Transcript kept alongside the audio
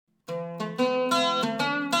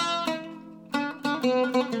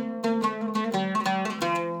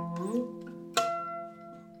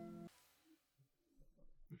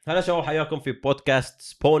هلا شباب حياكم في بودكاست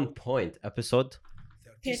سبون بوينت ابيسود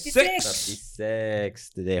 36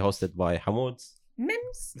 today hosted by حمود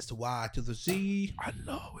Mims Mr. Y to the Z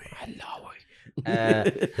علاوي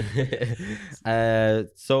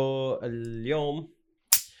so اليوم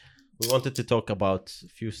we wanted to talk about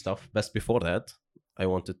few stuff but before that I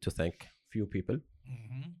wanted to thank few people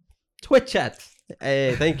Twitch chat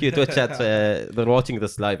thank you Twitch chat they're watching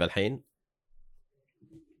this live الحين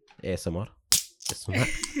ASMR اسمع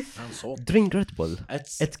صوت drink Red Bull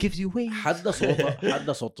it gives you wings حد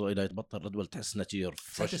صوته إذا يتبطل ريد بول تحس نتير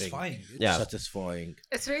satisfying. Yeah. satisfying.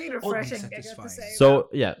 It's really refreshing. I got to satisfying. say so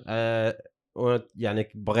yeah يعني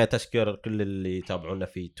بغيت اشكر كل اللي يتابعونا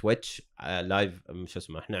في تويتش لايف مش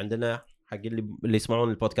اسمه احنا عندنا حق اللي يسمعون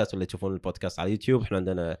البودكاست ولا يشوفون البودكاست على يوتيوب احنا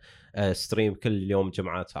عندنا ستريم كل يوم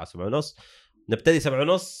جمعة الساعة 7:30 نبتدي 7:30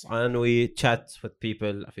 and we chat with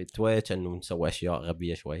people في تويتش انه نسوي اشياء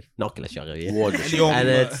غبية شوي ناكل اشياء غبية اليوم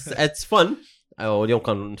and it's fun واليوم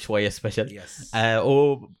كان شوية سبيشل yes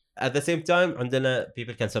at the same time عندنا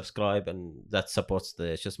people can subscribe and that supports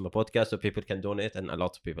the شو اسمه podcast so people can donate and a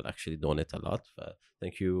lot of people actually donate a lot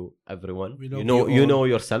thank you everyone We you love know you you all.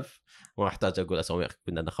 know yourself ما احتاج اقول اسامي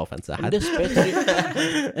كنا نخاف انسى احد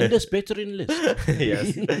عندس باترين list.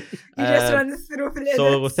 yes you just run through the so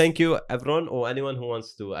edits. thank you everyone or anyone who wants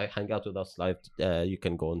to hang out with us live you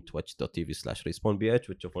can go on twitch.tv/respawnbh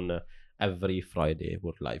وتشوفونا every Friday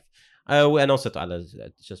we're live we announce it على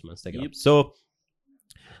شو اسمه Instagram Yep. so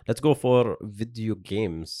let's go for video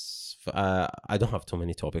games I don't have too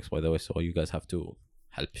many topics by the way so you guys have to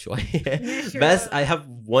help شوي sure. but I have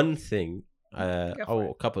one thing Go for or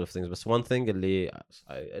a couple of things but one thing اللي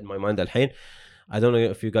in my mind الحين I don't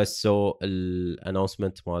know if you guys saw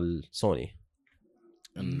announcement مال Sony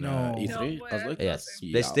No. E3 No, قصدك؟ yes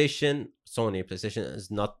Yeah. PlayStation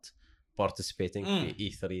is not participating in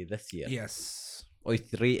E3 this year yes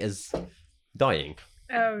E3 is dying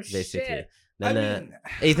oh basically shit. لأن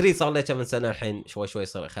E3 صار له كم سنة الحين شوي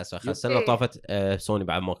صار خس السنة اللي طافت سوني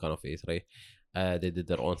بعد ما كانوا في E3 they did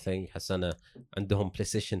their own thing هالسنة عندهم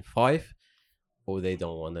PlayStation 5 or they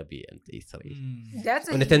don't want to be in E3 That's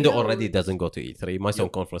a Nintendo huge- already doesn't go to E3 ما يسوون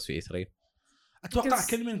conference في E3 اتوقع Because-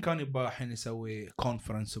 كل من كان يبغى الحين يسوي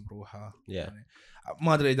كونفرنس بروحه Yeah. يعني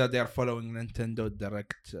ما ادري اذا they are following Nintendo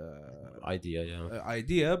direct idea yeah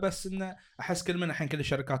idea بس انه احس كل من الحين كل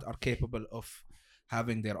الشركات are capable of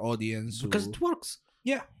having their audience because it works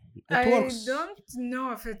it I works don't know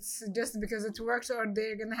if it's just because it works or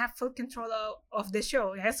they're gonna have full control of the show.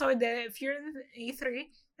 I saw that if you're in E3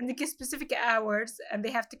 and they give specific hours and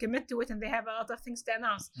they have to commit to it and they have a lot of things to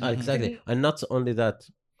announce. exactly and not only that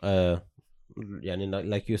يعني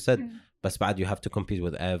like you said بس بعد you have to compete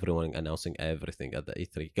with everyone announcing everything at the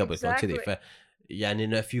E3 قبل كان كذي Exactly. يعني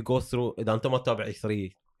إنه if you go through إذا أنت ما تتابع E3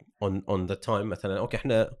 on the time مثلا أوكي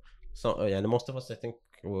إحنا يعني most of us I think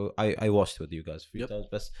I watched with you guys a few Yep. times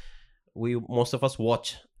بس most of us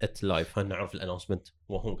watch it live فنعرف الانونسمنت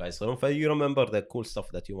وهم قاعد يصيرون you remember the cool stuff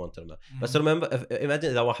that you want to remember بس remember imagine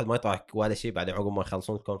إذا واحد ما يطلع ولا شيء بعدين عقب ما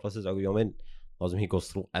يخلصون الكونفرنسز عقب يومين لازم he goes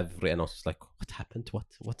through every announcement like what happened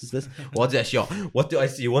what is this what is أشياء what do I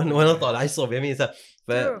see وين أطلع يصوب يمين يسار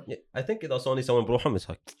I think إذا سوني يسوون بروحهم بس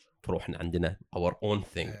بروحنا عندنا our own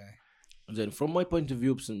thing زين from my point of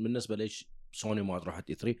view بالنسبه ليش سوني ما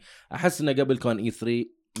راحت E3 احس انه قبل كان E3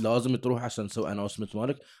 لازم تروح عشان تسوي announcement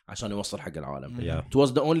مالك عشان يوصل حق العالم. yeah It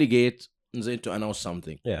was the only gate زين to announce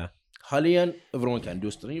something. yeah حاليا everyone can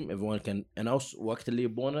do stream everyone can announce وقت اللي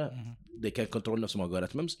يبونه they can control نفس ما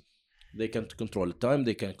قالت ممس they can control the time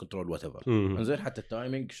they can control whatever. زين حتى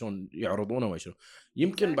التايمينج شلون يعرضونه ما شنو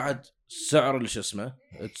يمكن بعد سعر اللي شو اسمه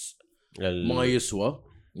ما يسوى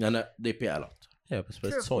لان they pay a lot. yeah بس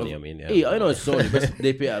سوني I mean اي I know it's Sony بس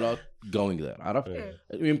they pay a lot going there عرفت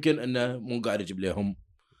Yeah. يمكن انه مو قاعد يجيب لهم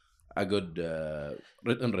اجود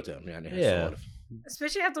in return يعني هالسوالف.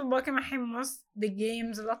 Especially حتى باقي الحين most the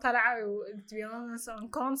games اللي طلعوا to be honest on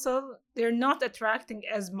console they're not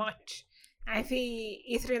attracting as much. يعني في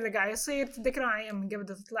E3 اللي قاعد يصير تذكرون أيام من قبل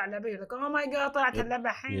تطلع لعبة يقول لك oh my god طلعت اللعبة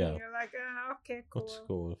الحين Yeah. you're like okay It's cool.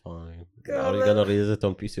 cool fine Cool. are you gonna release it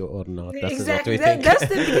on PC or not that's what Exactly. we think That's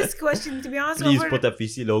the biggest question to be honest. please over, put a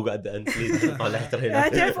PC logo at the end please طلعت هنا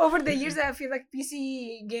تعرف over the years I feel like PC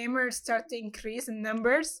gamers start to increase in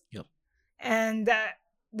numbers. Yep. And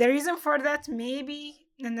the reason for that maybe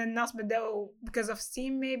and then not because of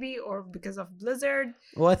Steam maybe or because of Blizzard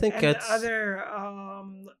well I think and it's other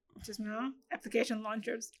just application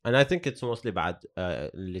launchers. and I think it's mostly بعد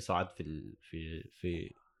اللي صعد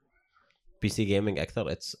في PC gaming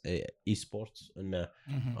أكثر it's e-sports إنه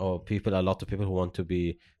or a lot of people who want to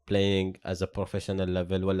be playing as a professional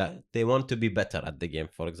level ولا they want to be better at the game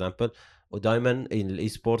for example ودائما الاي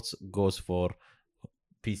سبورتس goes for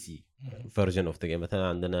PC version of the game. مثلا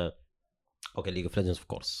عندنا اوكي ليج اوف ليجندز اوف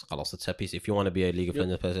كورس خلاص اتس بي سي. if you want to be a League of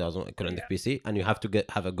Legends player لازم يكون عندك بي سي and you have to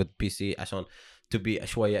have a good PC عشان to be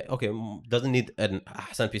شويه اوكي doesn't need an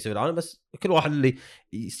احسن بي سي في العالم، بس كل واحد اللي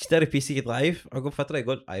يشتري بي سي ضعيف عقب فتره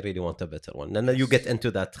يقول I really want a better one لان you get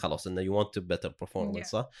into that خلاص انه you want to better performance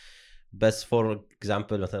صح. بس for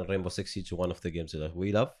example مثلا Rainbow Six Siege one of the games that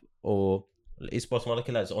we love or الاي سبورتس مالك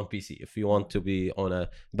كلها is on PC if you want to be on a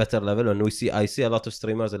better level. and I see a lot of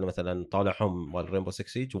streamers اللي مثلا طالعهم مال Rainbow Six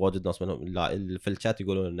Siege واجد ناس منهم في الشات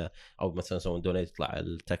يقولون انه او مثلا يسوون دونيت يطلع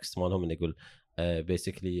التكست مالهم انه يقول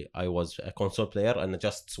basically I was a console player and I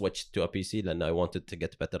just switched to a PC لان I wanted to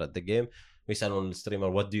get better at the game. ويسالون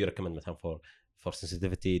الستريمر what do you recommend مثلا for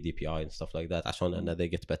sensitivity DPI and stuff like that عشان ان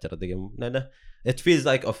they get better at the game. لان it feels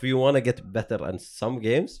like if you want to get better in some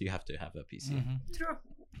games you have to have a PC. True.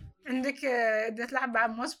 عندك إذا تلعب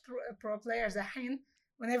مع most pro players الحين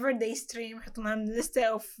whenever they stream يحطون لهم list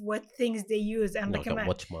of what things they use and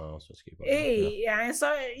كمان watch mouse keyboard. إيه يعني so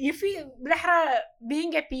you feel بالأحرى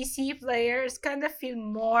being a PC player is kind of feel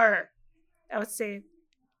more I would say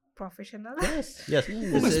professional. Yes.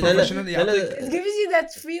 professional It gives you that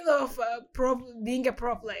feel of being a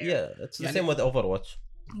pro player. Yeah, it's the same with Overwatch.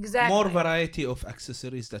 Exactly. more variety of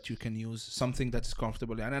accessories that you can use something that is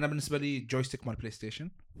comfortable. يعني أنا بالنسبة لي جويستيك مال بلاي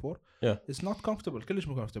ستيشن 4 it's not comfortable كلش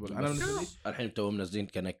مو comfortable. أنا بالنسبة لي الحين توهم منزلين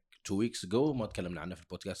كان 2 weeks ago ما تكلمنا عنه في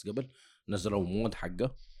البودكاست قبل نزلوا مود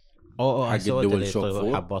حقه حق الدول شوك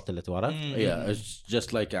فور حبات اللي تورا yeah it's just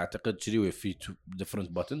like اعتقد كذي في different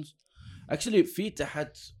buttons actually في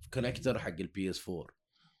تحت كونكتر حق البي اس 4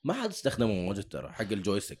 ما حد استخدمه موجود ترى حق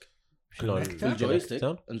الجويستيك في الجويستيك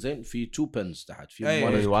انزين في 2 بنز تحت في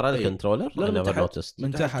من ورا الكنترولر لا انا نوتست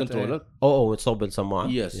من تحت الكنترولر تصوب السماعه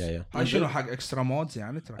يس هاي شنو حق اكسترا مودز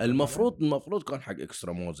يعني ترى المفروض كان حق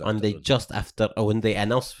اكسترا مودز and they just after when they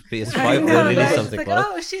announced PS5 they released something for it.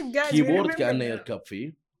 Oh shit guys. كيبورد كأنه يركب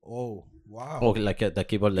فيه اوه واو اوه like the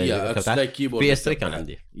keyboard PS3 كان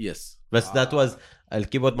عندي يس بس that was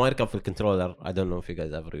الكيبورد ما يركب في الكنترولر. I don't know if you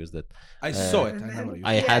guys ever used it. I saw it I never used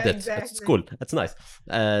I had it. exactly. It's cool. It's nice.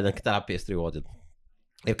 أنا كنت ألعب PS3 واجد.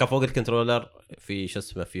 يركب فوق الكنترولر في شو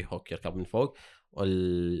اسمه في هوك يركب من فوق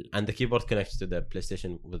and the keyboard connects to the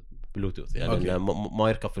PlayStation with Bluetooth يعني ما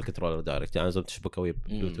يركب في الكنترولر دايركت يعني لازم تشبكه ويا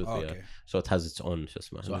بلوتوث يعني so it has its own شو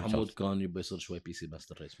اسمه so حمود كان يبي يصير شوي بي سي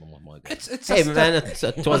ماستر ريس ما hey man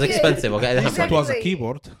it was expensive okay it was a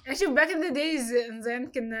keyboard. شوف back in the days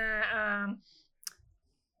زين كنا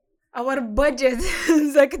our budget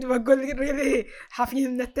زي كنت بقول really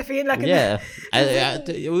حافين متفقين لكن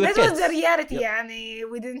that was the reality يعني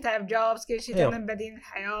we didn't have jobs كل شيء كنا بادين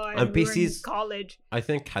الحياة and PCs college I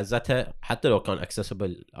think حزتها حتى لو كان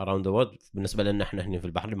accessible around the world بالنسبة لنا احنا هنا في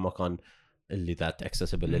البحر ما كان اللي that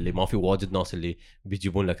accessible اللي ما في واجد ناس اللي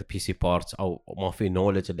بيجيبون لك PC parts أو ما في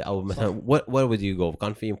knowledge اللي أو مثلا where would you go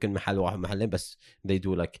كان في يمكن محل واحد محلين بس they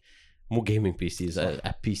do like مو جيمنج بي سيز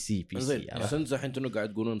بي سي سنز الحين انتم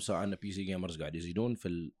قاعد تقولون مساء ان بي سي جيمرز قاعد يزيدون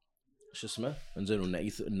في شو اسمه انزين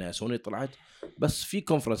ان سوني طلعت بس في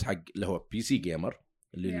كونفرنس حق اللي هو بي سي جيمر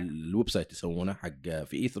اللي الويب سايت يسوونه حق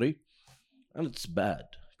في اي 3 and it's bad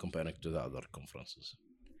comparing to the other conferences.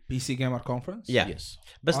 PC Gamer Conference? Yeah. Yes.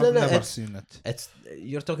 بس I've never seen it. It's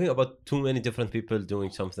you're talking about too many different people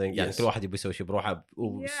doing something. يعني كل واحد يبي يسوي شيء بروحه.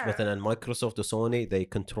 مثلا مايكروسوفت وسوني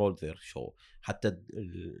they control their show. حتى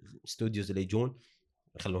الاستوديوز اللي يجون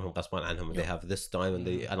يخلونهم غصبا عنهم. They have this time and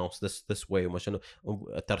they announce this way وما شنو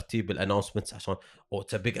ترتيب الاناونسمنتس عشان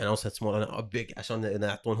it's a big announcement small big عشان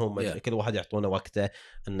يعطونهم كل واحد يعطونه وقته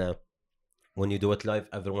انه when you do it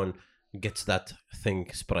live everyone gets that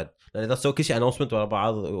thing spread. لأن إذا سووا كل شيء announcement ورا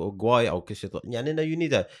بعض وقواي أو كل شيء يعني إنه you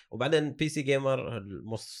need it. وبعدين PC gamer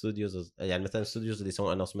most studios يعني مثلا studios اللي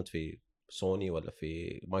يسوون announcement في سوني ولا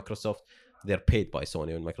في مايكروسوفت they're paid by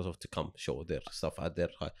Sony and Microsoft to come show their stuff at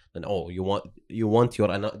their and you want your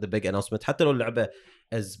the big announcement حتى لو اللعبة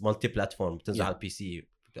as multi-platform تنزل على PC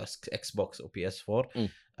Xbox أو PS4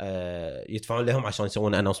 يدفعون لهم عشان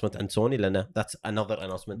يسوون announcement عند سوني لأن that's another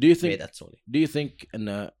announcement made at Sony. Do you think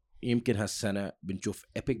إنه يمكن هالسنة بنشوف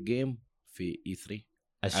Epic Game في E3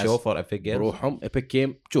 a show for Epic Games بروحهم Epic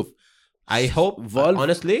Game شوف I hope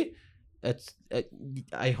honestly it's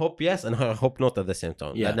I hope yes and I hope not at the same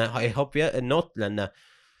time لأن I hope not لأن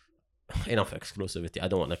enough exclusivity I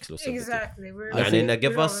don't want exclusivity exactly يعني إنه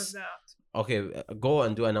give us okay go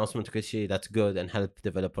and do announcement وكل شيء that's good and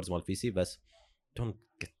help developers مال PC بس don't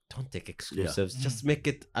get don't take exclusives. Just make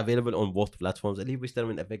it available on both platforms. اللي بيشتري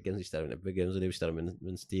من Epic Games يشتري من Epic Games, اللي بيشتري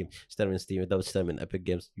من Steam يشتري من Steam, إذا بيشتري من Epic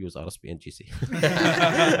Games use RSP and GC.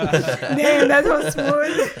 Damn, that was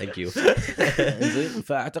smooth. Thank you. انزين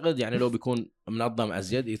فاعتقد يعني لو بيكون منظم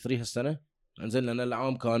ازيد E3 هالسنه انزين لان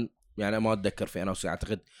العام كان يعني ما اتذكر في انا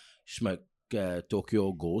اعتقد اسمه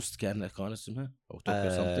طوكيو جوست كان اسمها او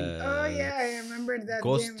طوكيو something. Oh yeah, I remember that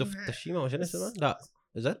Ghost game. of Tsushima وش اسمه؟ لا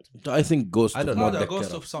is it? I think Ghost I don't ما know. Ghost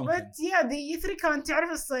اتذكر of something. But yeah, the E3 كان تعرف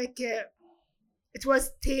it's like it was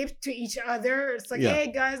taped to each other. It's like, Yeah. hey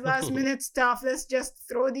guys, last minute stuff. Let's just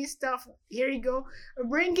throw these stuff. Here you go.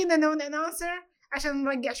 Bring in a known announcer عشان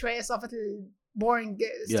نرجع شوية صافة boring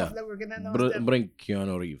stuff Yeah. that we're gonna announce them. bring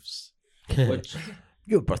Keanu Reeves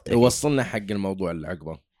Your birthday. وصلنا حق الموضوع اللي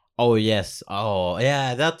عقبه. Oh yes. Oh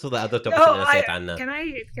yeah. That's the other topic Oh, اللي نسيت عنه.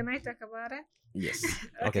 can I talk about it? Yes.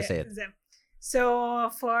 Okay, say it. then. So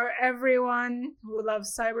for everyone who loves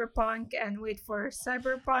Cyberpunk and wait for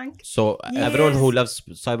Cyberpunk, So everyone who Yes. loves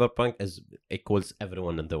Cyberpunk is equals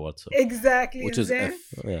everyone in the world. So exactly. Which is then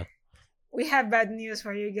F. yeah. we have bad news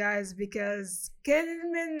for you guys because كل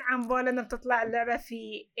من عم بالنا بتطلع اللعبة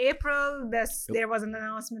في April بس there was an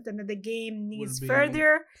announcement that the game needs be-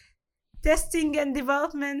 further testing and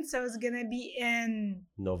development, so it's gonna be in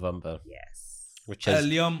November, yes.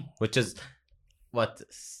 اليوم which is what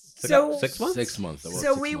So- 6 months. 6 months. about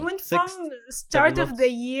So 6 we months. went Six, from start 7 of the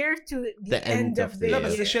year to the end of the لا year.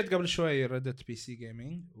 بس دشيت قبل شوي ردت بي سي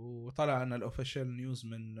جيمنج وطلع ان الاوفيشال نيوز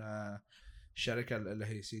من الشركه اللي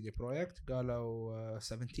هي سي دي بروجكت قالوا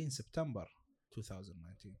 17 سبتمبر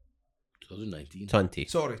 2019 2019. 20.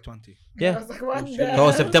 سوري 20 I was like, what the Oh,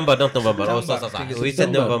 hell? September, not November. Oh, September. صح. I think it's We said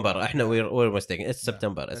September. November. احنا we're mistaken. It's Yeah,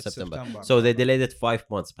 September. It's it's September. September. So they delayed it 5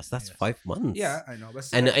 months. But that's Yes. 5 months. yeah I know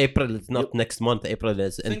بس And April is not next month. April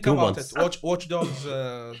is in think 2 about months. it Watch Dogs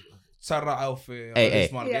تسرعوا في Hey,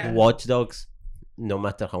 release مال Yeah. game. Watch Dogs. No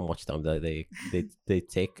matter how much time they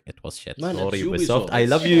take, it was shit. Man, Sorry, it's Ubisoft. Ubisoft. I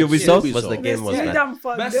love you, It's Ubisoft, but Ubisoft. the game was This bad. dumb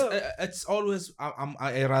fuck بس up. it's always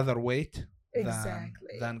I rather wait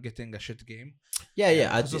Exactly. than getting a shit game. Yeah,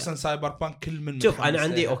 yeah. خصوصا سايبر بانك كل من شوف انا متحمس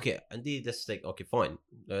عندي لها. اوكي عندي this thing اوكي fine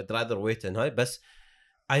I'd rather wait and هاي بس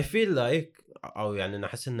I feel like او يعني انا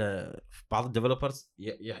احس ان في بعض الديفلوبرز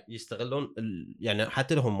يستغلون يعني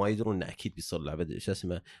حتى لهم ما يدرون انه اكيد بيصير لعبه شو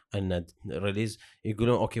اسمه ان ريليز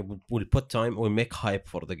يقولون اوكي we'll put time we'll make hype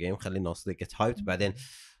for the game خلي الناس get hyped بعدين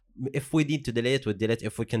if we need to delay it we'll delay it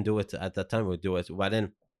if we can do it at that time we'll do it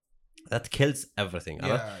وبعدين that kills everything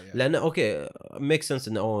Yeah. لأن okay makes sense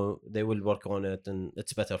إن they will work on it and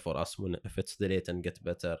it's better for us when if it's delayed and get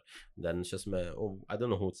better than شو اسمه I don't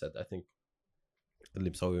know who said I think اللي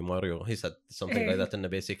مسوي ماريو he said something like that إنه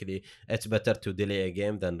basically it's better to delay a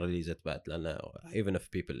game than release it bad لأن even if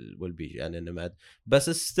people will be يعني mad but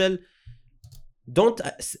it's still don't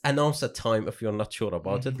announce a time if you're not sure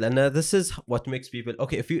about it لأن this is what makes people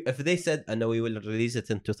okay if they said I know we will release it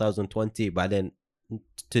in 2020 بعدين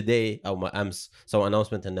today or أمس so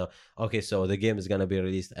announcement and now okay so the game is gonna be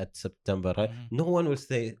released at September right? No one will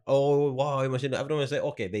say oh wow everyone will say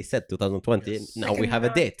okay they said 2020 Yes. now we have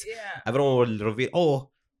a date Yeah. everyone will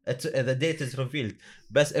reveal the date is revealed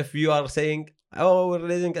but if you are saying oh we're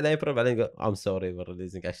releasing in April but then go I'm sorry we're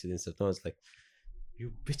releasing actually in September it's like you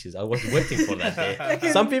bitches I was waiting for that day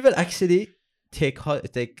some people actually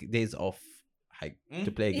take days off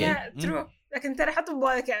to play a game Yeah, true. لكن ترى حط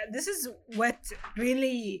ببالك this is what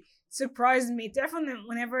really surprised me. تعرف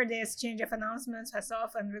whenever there's change of announcements herself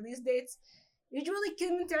and release dates usually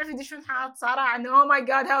كل من تعرف يدشون حالات صارة عن oh my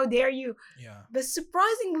god how dare you Yeah. but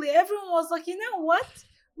surprisingly everyone was like you know what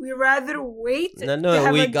we rather wait to no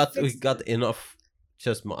have we it got fixed. enough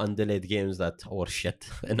just undelayed games that are shit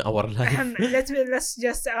in our life let's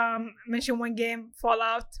just mention one game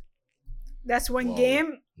Fallout. That's one Wow. game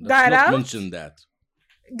Let's got not out mention that.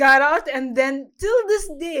 got out and then till this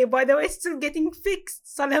day by the way it's still getting fixed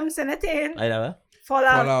صار لهم سنتين I know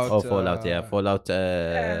Fallout oh Fallout yeah Fallout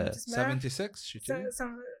 76 شو كذي؟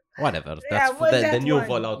 whatever Yeah, that's well, the that new one.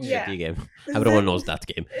 Fallout Yeah. shitty game everyone knows that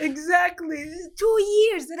game exactly 2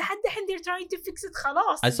 years لحد الحين they're trying to fix it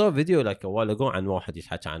خلاص I saw a video like a while ago عن واحد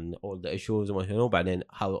يحكي عن all the issues وما شنو بعدين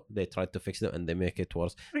how they tried to fix them and they make it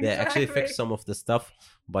worse they actually Exactly. fixed some of the stuff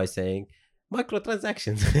by saying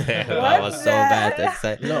microtransactions that What was so the- bad it's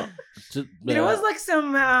like, No. there was like some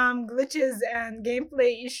glitches and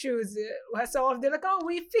gameplay issues so they're like oh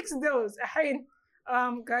we fixed those الحين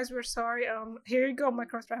guys we're sorry here you go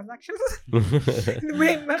microtransactions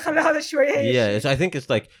ما خلى هذا شوية yeah I think it's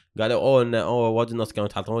like قالوا why did not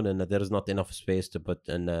count حاطون and there is not enough space to put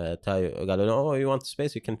in قالوا oh you want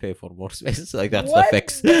space you can pay for more space like that's What the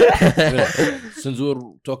fix Since we're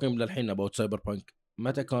talking للحين about Cyberpunk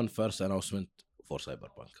متى كان فيرست اناونسمنت فور سايبر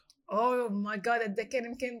بانك؟ Oh my god اتذكر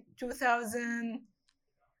يمكن 2000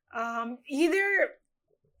 either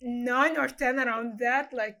 9 or 10 around that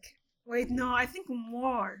like wait no I think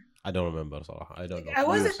more. I don't remember صراحة. I don't know. I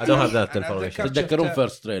wasn't I don't have that أنا information. أتذكر تتذكرون شفت-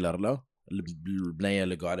 فيرست تريلر لا؟ البنية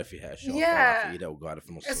اللي قاعدة فيها أشياء Yeah. في إيدها وقاعدة في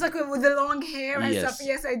النص. It's like with the long hair and Yes. stuff.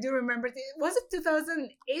 Yes, I do remember. Was it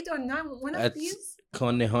 2008 or 9? One of It's- these?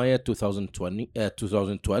 كان نهاية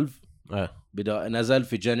 2012 بدأ نزل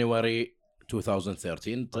في جانوري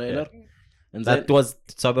 2013 تريلر. That was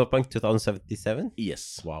Cyberpunk 2077.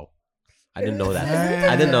 Yes. Wow. I didn't know that. Isn't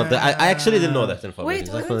I didn't know that. I actually didn't know that information. Wait,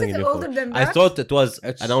 That's wasn't something it new for older me. than I that? thought it was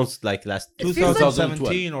It's- announced like last It feels like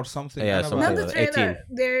 2017 or something. Yeah, أنا something. Not the trailer. 18.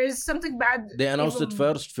 There's something bad. They announced it even-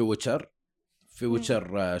 first في ويتشر. في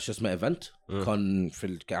ويتشر شو اسمه ايفنت كان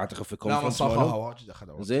في اعتقد في لا كونفرنس مصافها واجد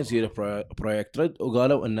أخذوا. زين سيري بروجكت ريد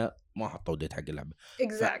وقالوا انه ما حطوا ديت حق اللعبه.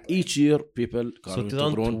 Exactly. each year people So كانوا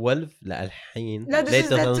ينتظرون 2012 للحين. لا, this late is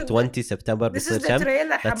the- 2020 September This is بيصير the كم؟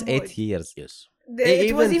 trailer That's 8 حمود. years. yes.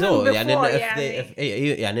 It was Even even though before يعني إن if يعني.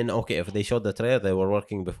 they يعني إنه okay if they showed the trailer they were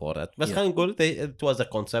working before that. بس Yeah. خلينا نقول it was a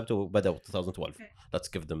concept وبدأوا 2012. Let's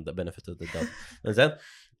give them the benefit of the doubt. زين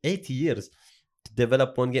 8 years to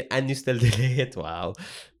develop one game and you still delay it. Wow.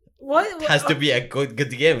 What, It has to be a good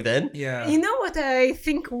game then. Yeah. You know what I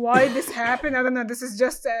think why this happened? I don't know. This is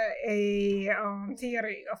just a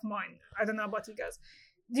theory of mine. I don't know about you guys.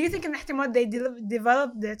 Do you think in احتمال they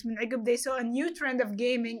developed it من عقب they saw a new trend of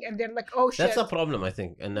gaming and they're like oh shit. That's a problem I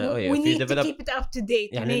think. And we if you need to develop keep it up to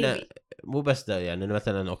date. يعني maybe. إنه مو بس ده يعني إنه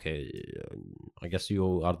مثلا okay I guess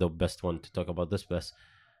you are the best one to talk about this بس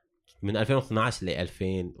من 2012 ل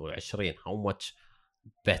 2020 how much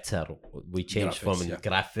better we changed Graphics, from yeah.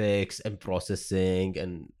 graphics and processing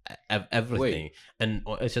and everything and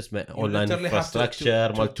it's just online literally have to- infrastructure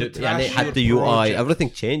to يعني trash حتى your UI project. everything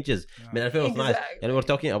changes Yeah. من 2012 Exactly. يعني we're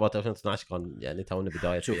talking about 2012 كان يعني تونا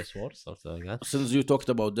بداية شوف. PS4 something like that. since you talked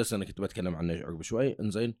about this انا كنت بتكلم عنه عقب شوي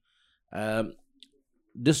انزين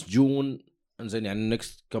this June انزين يعني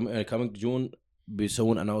next coming June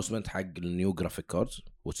بيسوون announcement حق النيو graphic cards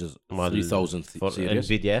which is مال 3000 for series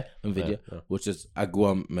Nvidia. Nvidia Yeah, which is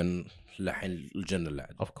اقوى من الحين الجن اللي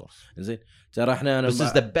عندنا. of course. انزين ترى احنا انا This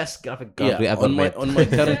is the best graphic card we yeah, ever made. on my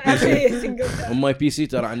current PC Every single time. on my PC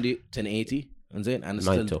ترى عندي 1080 انزين and still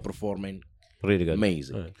 92. performing really good.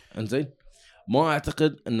 amazing. Yeah. انزين ما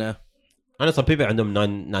اعتقد انه انا some people عندهم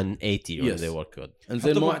 980 when Yes. they work good.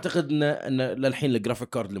 انزين حتى ما اعتقد ان للحين الجرافيك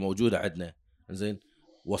كارد اللي موجوده عندنا انزين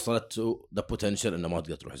وصلت to the potential انه ما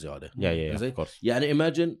تقدر تروح زياده. Yeah, زين؟ of course. يعني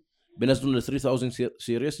imagine بينزلون ال 3000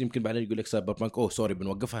 سيريس يمكن بعدين يقول لك سايبر بانك اوه سوري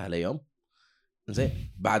بنوقفها هالايام.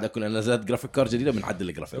 زين بعد اكون انا نزلت جرافيك كارد جديده بنعدل So we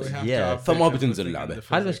الجرافيكس. have Yeah. to update فما بتنزل everything اللعبة. in the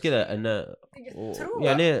هاي physics. المشكله انه True.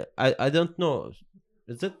 يعني I don't know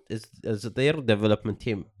is their development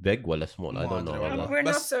team big ولا small I ما don't know أدري والله. والله. We're not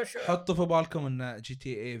بس so sure. حطوا في بالكم ان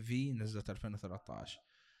GTA V نزلت 2013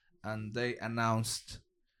 and they announced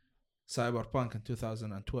Cyberpunk in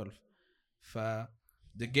 2012 ف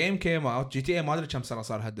the game came out GTA ما ادري كم سنه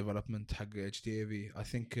صار لها development حق GTA V I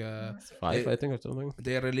think 5 I think or something.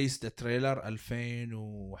 they released the trailer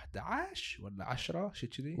 2011 ولا 10 شيء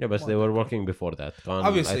كذي. Yeah, but they were working before that. كان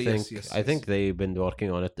Obviously, I think yes, I think yes. they've been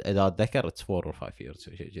working on it. إذا أتذكر it's 4 or 5 years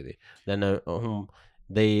شيء كذي. لأن هم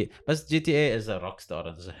they بس GTA is a rockstar.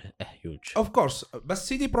 It's a huge. Of course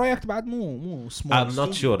بس CD Projekt بعد مو small. I'm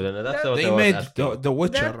not sure. لأن that's what They I was made asking. the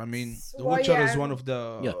Witcher. I That's mean, The why Witcher is I'm- one of the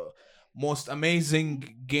Yeah. most amazing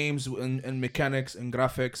games in mechanics and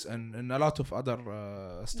graphics and a lot of other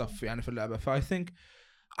stuff يعني في اللعبة. So I think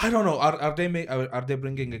I don't know. Are they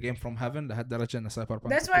bringing a game from heaven لهالدرجة إن Cyberpunk?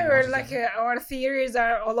 That's why we're like our theories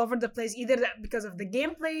are all over the place. Either that because of the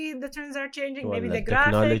gameplay, the trends are changing. Well, Maybe the the graphics.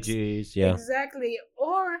 technologies, yeah. Exactly.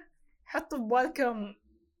 Or حطوا ببالكم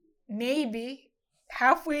maybe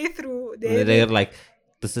halfway through They're like,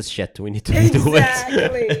 this is shit. We need to redo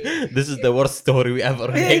Exactly. it. This is the worst story we ever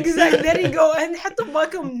made. Exactly. There you go. And حطوا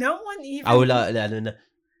ببالكم no one even. او لا لان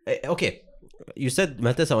اوكي you said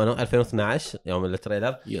متى سوينا 2012 يوم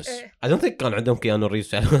التريلر. يس I don't think كان عندهم كيانو ريفز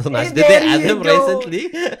في 2012. Did There they you add him go.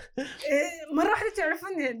 recently? مرة واحدة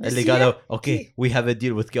تعرفون اللي قالوا okay we have a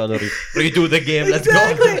deal with Keanu Reeves. Redo the game. Let's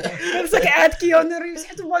Exactly. go. It's like add Keanu Reeves.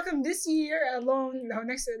 حطوا ببالكم this year alone.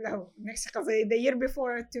 next قصدي the year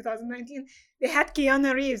before 2019 they had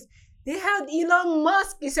Keanu Reeves. They had Elon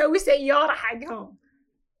Musk يسوي سيارة حقهم.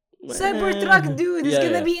 Cybertruck dude is Yeah,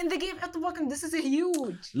 gonna yeah. be in the game. حطوا ببالكم this is a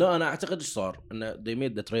huge. لا انا اعتقد ايش صار انه they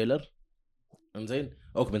made the trailer انزين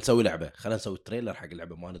اوكي بنسوي لعبه خلينا نسوي التريلر حق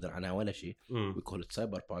اللعبه ما ندري عنها ولا شيء we call it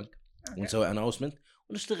Cyberpunk ونسوي announcement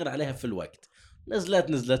ونشتغل عليها في الوقت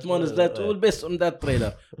نزلت ما نزلت والبس اون ذات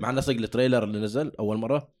تريلر مع الناس التريلر اللي نزل اول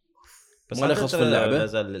مره بس ما لخص في اللعبه.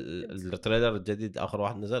 نزل التريلر الجديد اخر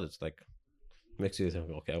واحد نزل it's like makes you think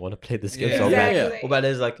okay I want to play this game Yeah. so bad. Exactly.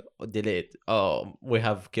 وبعدين it's like delete we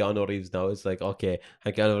have Keanu Reeves now it's like okay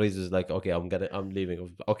and Keanu Reeves is like okay I'm leaving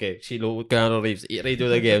okay شيلوا Keanu Reeves redo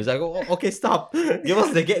the game it's like oh, okay stop give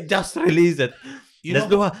us the game just release it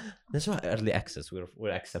نزلوها early access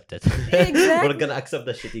we're accepted Exactly. we're gonna accept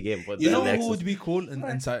the shitty game for the You know early who would access be cool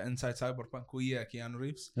inside Cyberpunk ويا كيانو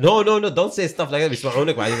ريفز. no don't say stuff like that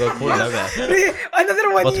بيسمعونك بعدين يقولون لعبة Another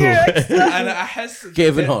one But who? year. انا احس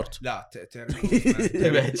كيفن هارت لا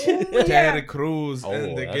Imagine. تيري كروز Oh,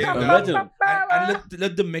 in the yeah. game Imagine. and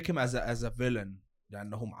let them make him as a villain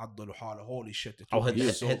لانهم عضلوا حاله هولي شيت أو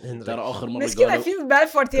هن ترى اخر مره مسكين I قالوا feel bad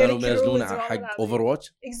for Terry كانوا Crews. بينزلونه والله حق العظيم. اوفر واتش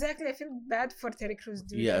Exactly I feel bad for Terry Crews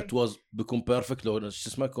dude. يا ات واز بيكون بيرفكت لو شو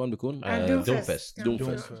اسمه كون بيكون Doomfist. دوم Doomfist.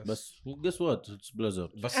 فيست بس جس وات اتس بليزرد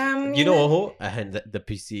بس Um, you know who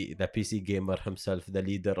the PC gamer himself the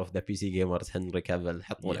leader of the PC gamers Henry Cavill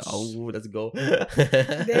حطوا Yes. oh let's go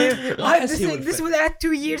This he will this fit. will add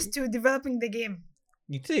 2 years to developing the game.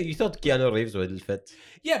 you thought Keanu Reeves would fit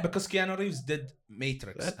yeah because Keanu Reeves did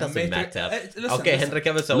Matrix. That doesn't matter. Listen, okay listen. Henry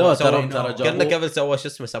Cavill لا سوى ترى Henry Cavill سوى شو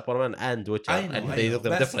اسمه Superman and Witcher I know, and I they know.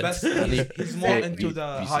 look different بس he's more into the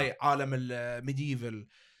PC. high عالم الميديفل.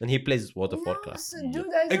 and he plays World of Warcraft Dude,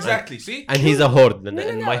 I don't- Exactly see and he's a horde in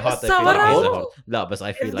no, my heart I feel الصراحة like he's a هو- horde لا بس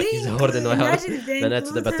I feel If like they he's a horde in my heart imagine if they then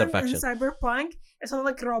that's the include better him faction in Cyberpunk it's all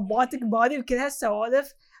like robotic body وكده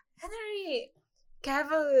السوالف Henry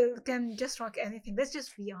Cavill can just rock anything. Let's just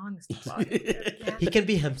be honest about it. he can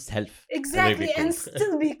be himself Exactly, cool. and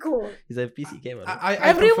still be cool. he's a PC gamer I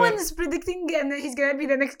Everyone prefer- is predicting and he's gonna be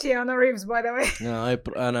the next Keanu Reeves, by the way.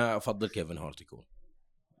 انا افضل كيفن هارت يكون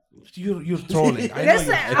you're trolling. I know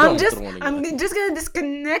Listen, you're I'm just gonna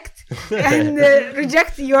disconnect and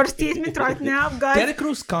reject your statement right now, guys. تيري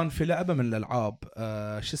كروز كان في لعبه من الالعاب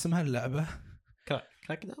شو اسمها اللعبه؟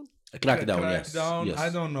 Crackdown كراك داون Crackdown. I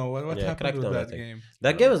don't know what Yeah, happened with Crackdown, I that think. game.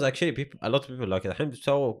 that game is actually a lot of people like it الحين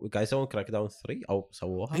سووا قاعد يسوون Crackdown 3 او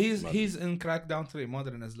سووها He's in Crackdown 3 ما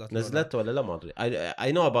ادري نزلت نزلت ولا لا ما ادري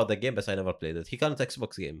I know about the game but I never played it he كانت Xbox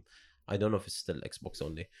game I don't know if it's still Xbox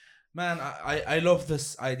only Man, I love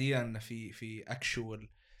this idea ان في actual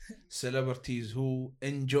celebrities who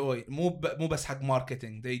enjoy مو بس حق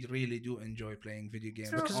marketing they really do enjoy playing video games.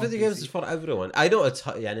 True. because on video PC. games is for everyone I know it's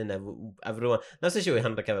يعني إنه everyone نفس الشيء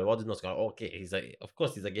Henry Cavill what did not go okay he's a of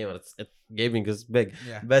course he's a gamer gaming is big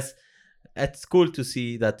Yeah. but it's cool to see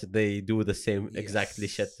that they do the same exactly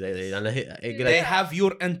Yes. shit يعني They have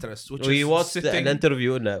your interest which we is watched sitting an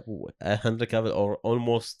interview Henry Cavill or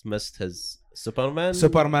almost missed his Superman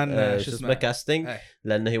Superman شو اسمه casting إيه.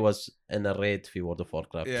 لأنه he was in a raid في World of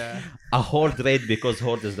Warcraft yeah. a horde raid because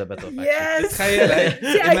horde is the better faction Yes. تخيل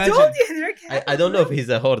See, I told you, Henry I don't know if he's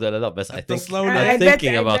a horde ولا لا بس I think اتصلوا I له bet-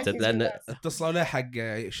 thinking I about bet it he's لأن the best. اتصلوا له حق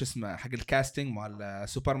شو اسمه حق الكاستنج مال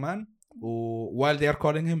سوبرمان و while they are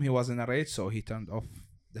calling him he was in a raid so he turned off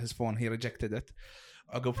his phone he rejected it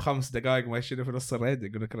عقب 5 دقائق ما يشيله في نص الريد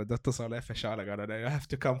يقول لك ردت اتصل عليه فشاله قال انا you have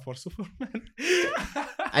to come for Superman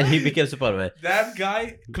and he became Superman that guy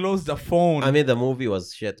closed the phone I mean the movie was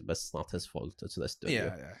shit but it's not his fault it's the studio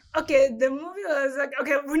yeah. Okay, the movie was like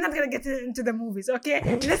okay. We're not gonna get into the movies. Okay,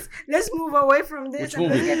 let's move away from this Which and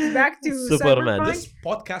let's movie? get back to Superman. Cyberpunk. This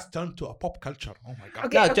podcast turned to a pop culture oh my god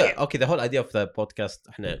Okay, Yeah, okay. okay the whole idea of the podcast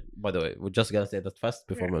احنا by the way we're just gonna say that fast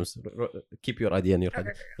before keep your idea in your head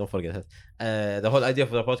Okay. don't forget it the whole idea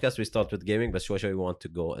of the podcast we start with gaming but شوي we want to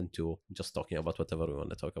go into just talking about whatever we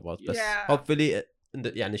want to talk about but Yeah. hopefully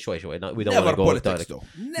يعني شوي we don't never want to go politics direct though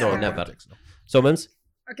No, never. so Mims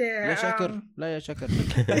Okay. يا شاكر لا يا شاكر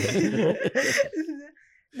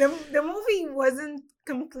The movie wasn't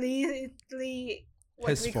completely what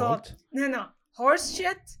His we call fault. no horse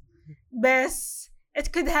shit, but it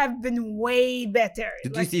could have been way better.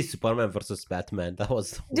 did you Like, see Superman versus Batman that was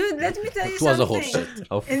dude, let me tell you it was a something. horse shit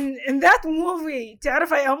of In that movie,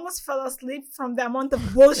 تعرف, I almost fell asleep from the amount of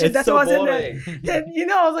bullshit it's that so was in boring it. Then, you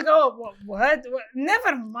know, I was like, oh, what?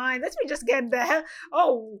 Never mind. Let me just get the hell.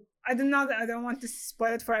 Oh, I don't want to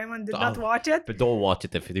spoil it for anyone who did not Oh. watch it. but don't watch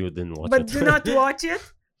it if you didn't watch But it do not watch it.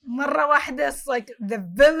 مرة واحدة, it's like the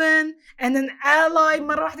villain and an ally.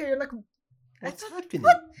 مرة واحدة, you're like, what's happening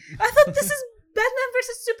I thought this is Batman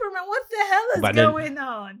versus Superman. What the hell is بعدين- going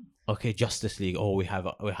on? okay Justice League oh we have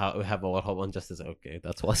our hope on Justice okay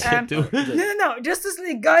that's what Um, it do No, Justice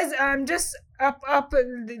League, guys. Just up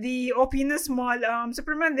the opiniones مال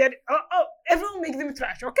Superman. There. Oh, everyone make them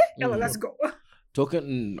trash. Okay, يلا, let's go.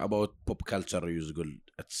 talking about pop culture يقول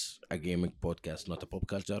it's a gaming podcast not a pop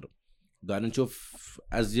culture قاعد نشوف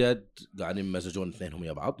ازيد قاعدين يمزجون اثنينهم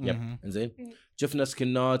ويا بعض. انزين شفنا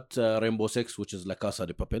سكنات رينبو 6 which is La Casa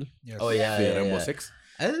de Papel Oh yeah, في yeah, رينبو yeah. 6.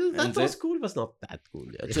 That was cool بس not that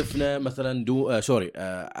cool يعني. شفنا مثلا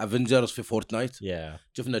افنجرز في فورتنايت. Yeah.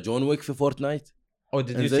 شفنا جون ويك في فورتنايت. Oh,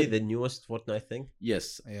 did you see the newest Fortnite thing? Yes.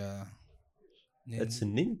 It's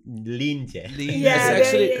ninja.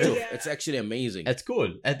 Yeah, It's actually amazing. It's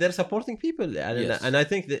cool. And they're supporting people. And I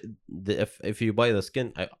think that if you buy the skin,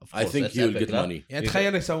 I think you'll get money. يعني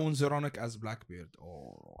تخيل يسوون زيرونيك as Blackbeard.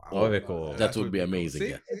 Very cool. That would be amazing.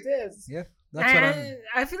 Yeah. It is. Yeah, that's what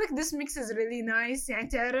I feel like this mix is really nice. يعني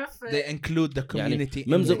تعرف. they include the community.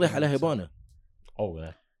 يعني ممز يطيح على هيبانا. Oh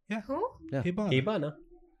yeah. Who? هيبانا.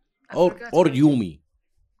 Or Yumi.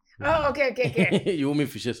 Oh, okay. يومي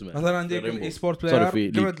في شو اسمه مثلا عندك الاي سبورت Sorry, بلاير في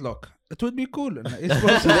جريد لوك. It would be cool إنه اي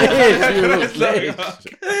سبورت.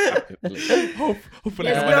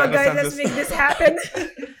 Let's go guys, let's make this happen.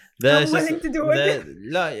 I'm willing to do it.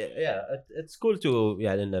 لا yeah, it's cool to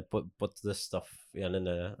يعني put this stuff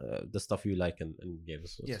يعني the stuff you like in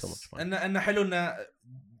games. Yes. So much fun. إنه حلو إنه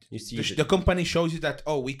You see the company shows you that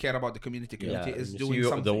we care about the community is doing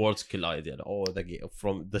something. The worlds collide يعني the game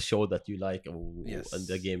from the show that you like Yes. and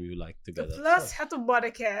the game you like together. Plus حطوا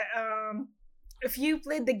ببالك if you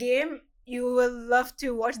played the game you will love to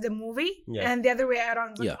watch the movie and the other way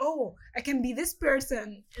around like I can be this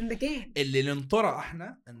person in the game. اللي ننطره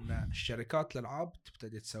احنا ان الشركات الالعاب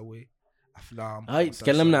تبتدي تسوي افلام. هاي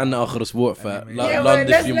تكلمنا عنه اخر اسبوع فلا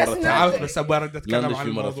ندش فيه مره ثانيه. بس ابغى ارد اتكلم عن مرة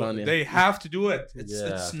الموضوع. ثانية. They have to do it.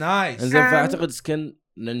 It's nice. انزين فاعتقد سكن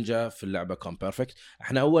نينجا في اللعبه كان بيرفكت.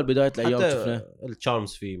 احنا اول بدايه الايام شفنا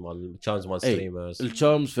التشارمز في مال التشارمز مال ستريمرز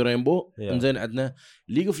التشارمز في رينبو. انزين عندنا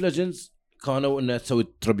ليج اوف ليجندز كانوا انها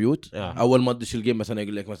تسوي تريبيوت. اول ما تدش الجيم مثلا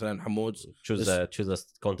يقول لك مثلا حمود تشوز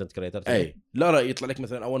كونتنت كريتور لا يطلع لك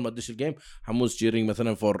مثلا اول ما تدش الجيم حمود شيرينج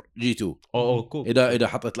مثلا فور G2 كول اذا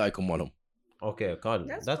حطيت الايكون مالهم. اوكي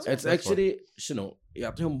كان اتس اكشلي شنو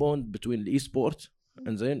يعطيهم بوند بتوين الاي سبورت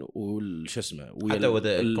انزين والش اسمه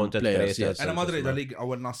ويا الكونتنت كريتور. انا ما ادري اذا ليج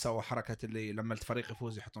اول ناس سووا حركه اللي لما الفريق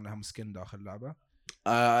يفوز يحطون لهم سكين داخل اللعبه.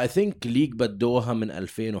 I think ليج بدوها من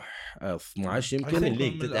 2012 يمكن. I think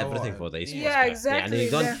League did everything for the esports. Yeah, exactly.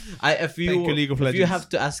 يعني if you have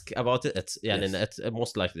to ask about it, it's يعني it's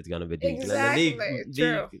most likely it's gonna be League.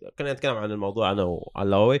 Exactly. كنا نتكلم عن الموضوع أنا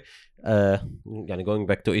وعلاوي. يعني going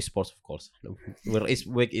back to esports of course. We're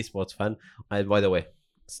big esports fan. By the way,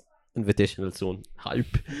 invitational soon.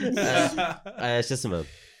 Hype. شو اسمه؟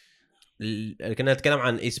 كنا نتكلم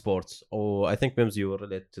عن esports. I think Mims you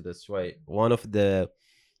relate to this way. One of the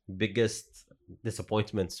biggest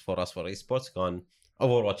disappointments for us for esports كان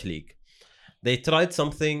Overwatch League. They tried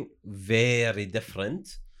something very different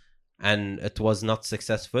and it was not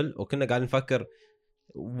successful. وكنا قاعدين نفكر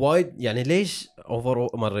why يعني ليش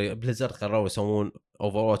مرة بليزرد قرروا يسوون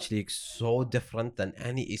Overwatch League so different than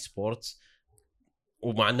any esports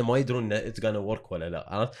ومع انه ما يدرون ان it's gonna work ولا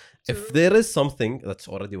لا. If there is something that's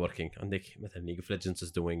already working عندك مثلا League of Legends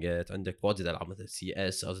is doing it, عندك واجد العاب مثل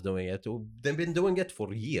CS is doing it, they've been doing it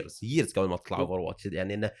for years قبل ما تطلع Overwatch.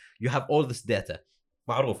 يعني انه you have all this data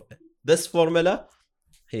معروف this formula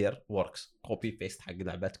here works, copy paste حق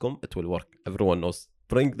لعبتكم it will work, everyone knows.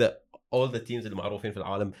 Bring all the teams المعروفين في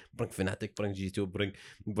العالم, bring Fnatic, bring G2,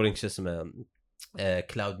 bring شو اسمه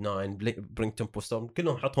Cloud9, bring Tempo Storm,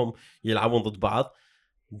 كلهم حطهم يلعبون ضد بعض.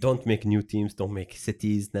 Don't make new teams, don't make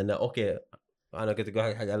cities. No, okay. أنا كنت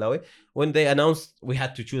أقول حاجة علاوي. When they announced we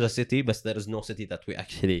had to choose a city, but there is no city that we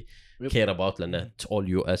actually care about لأنه it's all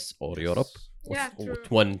US or Europe. Yeah,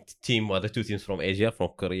 one team or the two teams from Asia, from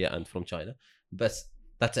Korea and from China. But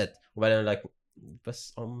that's it. وبعدين like but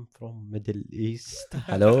I'm from Middle East.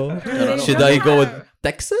 Hello. Should I go with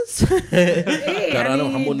Texas? ترى أنا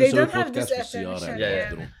وحمود نسوي بودكاست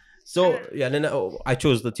بالسيارة. So يعني I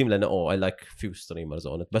chose the team لأنه I like few streamers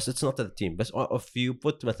on it. But it's not the team. But if you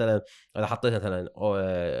put مثلا إذا حطيت مثلا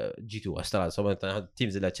G2 أستراليا سواء مثلا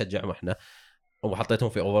teams اللي تشجعهم إحنا وحطيتهم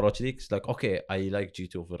في Overwatch League like okay I like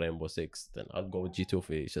G2 في Rainbow Six then I'll go with G2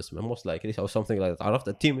 في شو اسمه most likely or something like that. عرفت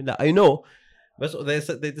التيم لا I know but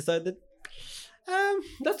they decided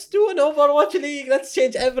let's do an Overwatch League, let's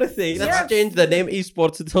change everything, let's change the name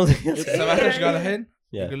esports to something else. سمعت ايش قال الحين؟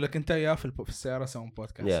 يقول لك انت يا في السياره سوون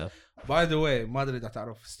بودكاست. باي ذا واي ما ادري اذا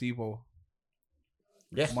تعرف ستيفو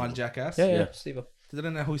مال جاكاس. ستيفو تدري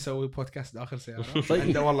انه هو يسوي بودكاست داخل سياره.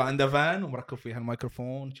 عنده والله عنده فان ومركب فيها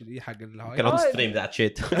الميكروفون كذي حق الهاي. cannot stream that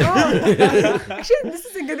shit. Actually this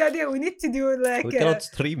is a good idea, we need to do like we cannot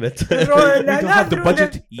stream it. We don't have the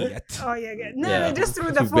budget yet. Oh yeah, no, just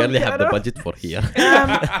through the phone. We barely have the budget for here.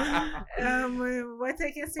 What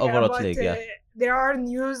I can say Overwatch about League, there are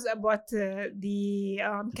news about the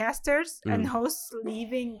casters and hosts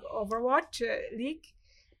leaving Overwatch League.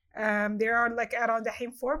 There are like around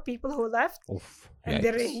 4 people who left. اوف and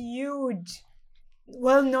they're huge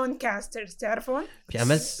well-known casters تعرفون؟ في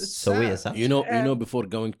عمل سويه صح؟ You know before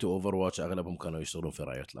going to Overwatch أغلبهم كانوا يشتغلون في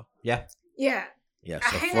رايوت لا. yeah Yeah,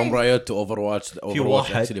 so from Riot to Overwatch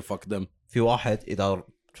واحد actually fuck them. في واحد اذا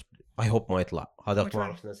I hope ما يطلع هذا ما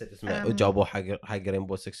اعرف نسيت اسمه جابوه حق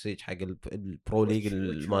رينبو 6 سيج حق البرو ليج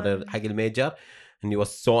حق الميجر and he was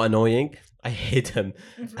so annoying I hate him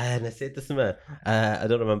نسيت اسمه I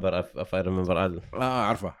don't remember if I remember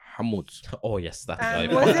عارفه حمود. oh yes that guy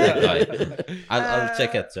was it? I'll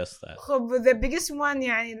check it just the biggest one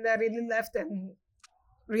يعني that really left and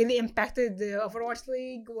really impacted the Overwatch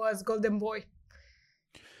League was Golden Boy.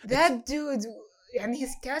 That dude يعني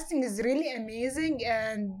his casting is really amazing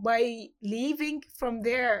and by leaving from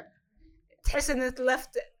there تحس إن it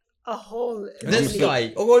left a hole. this guy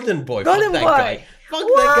Golden Boy Golden fuck Boy. that guy fuck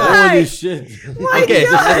that guy Holy shit. okay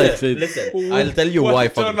God. listen I'll tell you why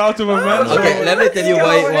fuck Turn out of a man. okay let me tell you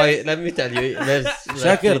why let me tell you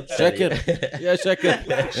شاكر يا شاكر.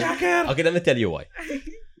 okay let me tell you why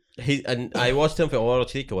and I watched him for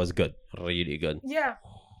Overwatch League. It was good really good yeah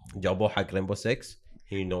جابوه حق Rainbow Six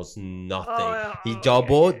he knows nothing he okay.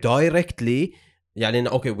 جابوه directly يعني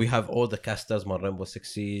okay we have all the casters من Rainbow Six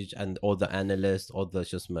Siege and all the analysts all the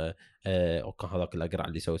شو اسمه كان هذاك الأقرع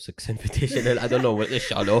اللي يسوي 6 Invitational I don't know ايش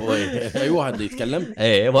شالوه اي واحد يتكلم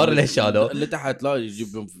ايه مرة ليش شالوه اللي تحت لا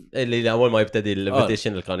يجيبهم اللي اول ما يبتدي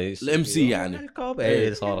الانفيتيشن كان الMC يعني الكوب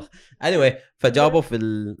ايه صارخ anyway فجابوا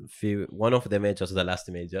في one of the majors the last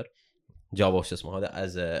major جابوا شو اسمه هذا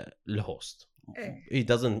as a الهوست he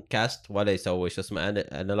doesn't cast ولا يسوي شو اسمه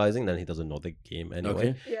analyzing then he doesn't know the game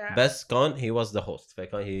anyway yeah بس كان he was the host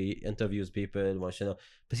فكان he interviews people ما شنو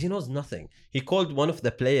but he knows nothing he called one of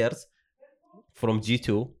the players from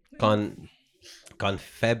G2 كان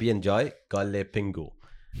فابيان جاي قال لي بينجو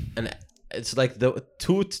and it's like the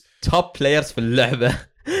 2 top players في اللعبة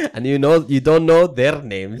and you don't know their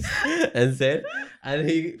names and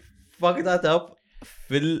he fucked that up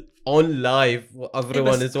on live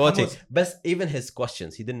everyone is watching but even his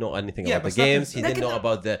questions he didn't know anything about the games he didn't know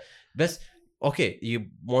about the best okay you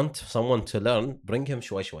want someone to learn bring him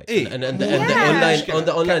شوي and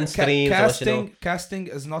the online streams casting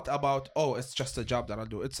is not about it's just a job that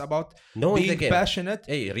I'll do it's about knowing being the game. passionate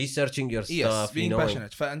researching your yes stuff being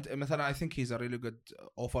passionate فأنت مثلا I think he's a really good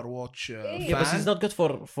Overwatch yeah but he's not good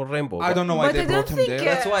for Rainbow I don't know why But they I brought him don't there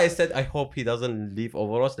think, that's why I said I hope he doesn't leave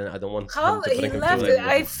Overwatch then I don't want him to he bring him left to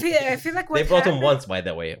Rainbow. I feel like what they brought him happened- once by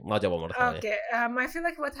the way ما جابوه مرة ثانية Okay, I feel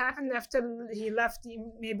like what happened after he left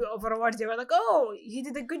maybe Overwatch, they were like, oh, he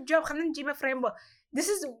did a good job, خلينا نجيبه في Rainbow. This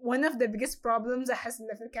is one of the biggest problems أحس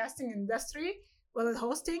إنه في casting industry while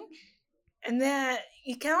hosting. And then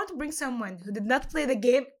you cannot bring someone who did not play the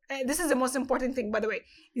game. This is the most important thing, by the way.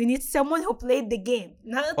 You need someone who played the game.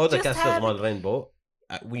 Not all the just casters have... مال Rainbow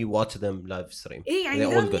we watch them live stream and you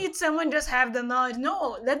don't need someone just have the knowledge. No,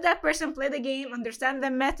 let that person play the game, understand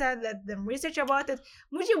the meta, let them research about it.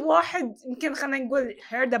 مجيب واحد يمكن خلينا نقول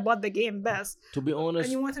heard about the game بس. to be honest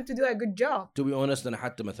And you want him to do a good job. to be honest أنا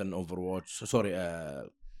حتى مثلا Overwatch سوري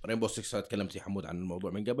Rainbow Six تكلمت يا حمود عن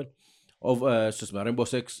الموضوع من قبل شو اسمه Rainbow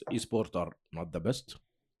Six e-sport are not the best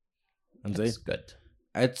That's good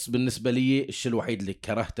it's بالنسبة لي الشيء الوحيد اللي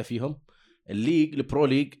كرهته فيهم الليج البرو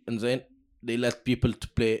ليج انزين they let people to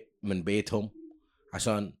play من بيتهم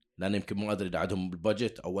عشان لأن يمكن ما أدري عندهم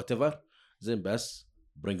بالبادجت أو whatever زين بس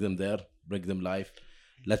bring them there bring them live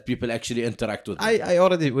let people actually interact with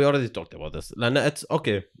them. we already talked about this لأن it's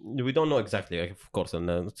okay we don't know exactly of course and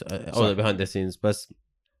all the behind the scenes but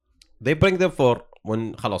they bring them for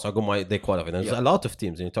when خلاص عقب ما they qualify there's a lot of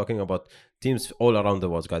teams and you're talking about teams all around the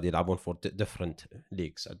world قاعد يلعبون for different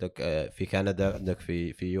leagues عندك في كندا عندك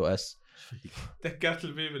في US ذكرت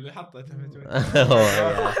البيب اللي حطيته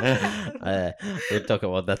we'll talk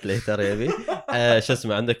about that later maybe شو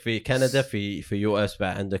اسمه عندك في كندا في US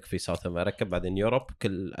بعد عندك في South America بعدين Europe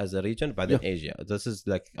كل as a region بعدين Asia this is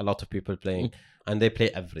like a lot of people playing and they play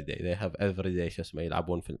every day they have every day شو اسمه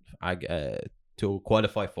يلعبون في to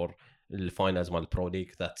qualify for الفاينلز مال البرو ليج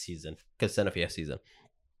that season كل سنة فيها season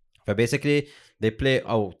فبasically they play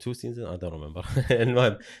 2 seasons I don't remember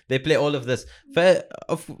المهم they play all of this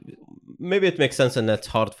maybe it makes sense and it's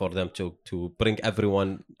hard for them to bring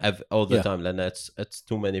everyone all the time لأن it's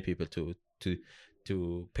too many people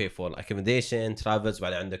to pay for accommodation travels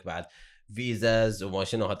بعد عندك بعد visas وما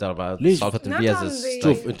شنو هذا بعد سالفة الفيزاز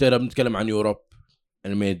شوف انت لما نتكلم عن يوروب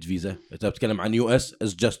الميد فيزا. انت بتتكلم عن US is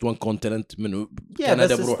just one continent من Yeah,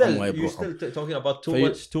 كندا but بروحهم ما still, you're يبروحهم. still talking about too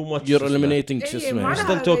في- much you're eliminating شو إيه، اسمه ما You're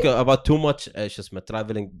لها- still talking about too much شو اسمه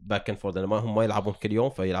traveling back and forth. لما هم ما يلعبون كل يوم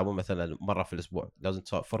فيلعبون مثلا مرة في الأسبوع. لازم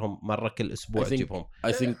تسافرهم مرة كل أسبوع I think- تجيبهم.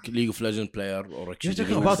 I think League of Legends player or You're actually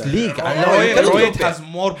talking about League. league. Riot has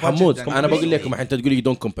more budget حمود than انا بقول League. لكم انت تقول لي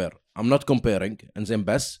don't compare. I'm not comparing. انزين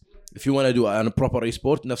بس if you want to do a proper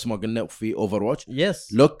e-sport نفس ما قلنا في Overwatch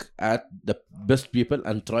Yes. look at the best people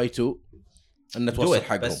and try to ان Do توصل it.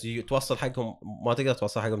 حقهم. بس توصل حقهم ما تقدر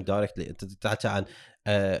توصل حقهم دايركتلي. انت تحكي عن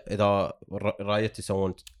اذا رايت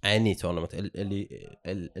يسوون اني تورنمنت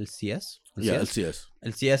LCS يا LCS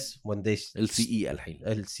LCS when they LCE الحين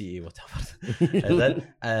LCE whatever. And then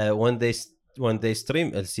when they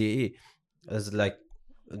stream LCE is like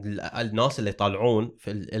الناس اللي يطلعون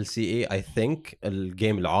في LCE I think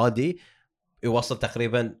الجيم العادي يوصل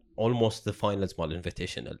تقريبا almost the finals مال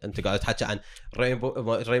invitational. انت قاعد تحكي عن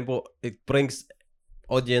rainbow it brings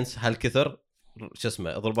audience هالكثر شو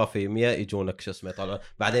اسمه اضربها في 100 يجونك شو اسمه يطلعون.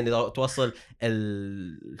 بعدين اذا توصل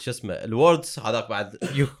شو اسمه الوردز هذاك بعد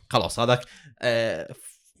خلاص هذاك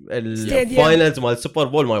الفاينلز مال السوبر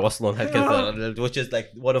بول ما يوصلون هالكثر which is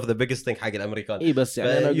like one of the biggest thing حق الامريكان. اي بس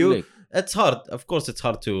يعني انا اقول لك it's hard of course it's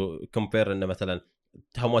hard to compare انه مثلا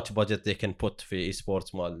how much budget they can put في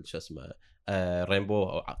esports مال شو اسمه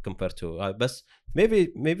rainbow compared to بس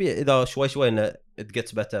maybe اذا شوي انه it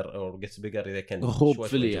gets better or gets bigger they can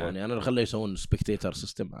hopefully يعني انا خليه يسوون spectator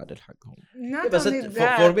system عادل حقهم. Not بس only for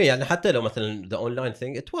that. me يعني حتى لو مثلا the online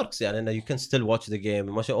thing it works يعني انه you can still watch the game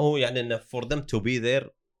ما شاء هو يعني انه for them to be there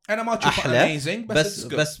انا ما اشوفه أحلى، amazing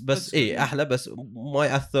بس اي احلى بس ما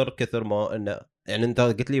ياثر كثر ما انه يعني انت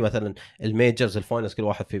قلت لي مثلا الميجرز الفاينلز كل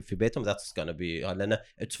واحد في بيتهم that's gonna be لانه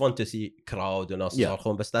it's fun to see crowd وناس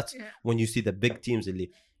يصرخون بس that's when you see the big teams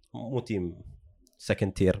اللي مو تيم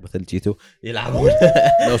second tier مثل جيتو يلعبون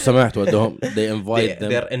لو سمحت ودهم they invite them.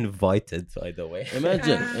 they're invited by the way.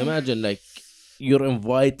 imagine like you're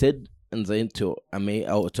invited and then to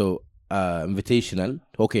او to invitational.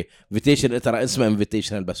 اوكي invitation ترى اسمه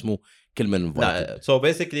invitational بس مو كلمه invited. لا so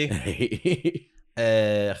basically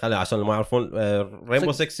خلي عشان ما يعرفون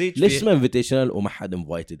Rainbow Six Siege ليش اسمه invitational وما حد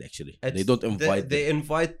invited actually they don't invite they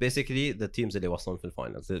invite basically the teams اللي وصلون في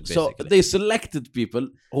الفاينلز so they selected people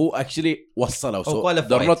who actually وصلوا so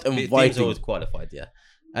they're not invited qualified yeah.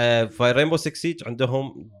 في Rainbow Six Siege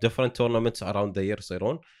عندهم different tournaments around the year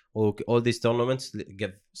يصيرون و all these tournaments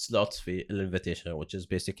give slots في الانفيتيشن which is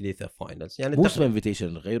basically the finals يعني مو اسمه invitation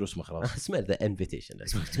غير اسمه خلاص اسمه the invitation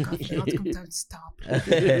Stop.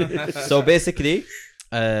 so basically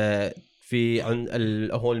في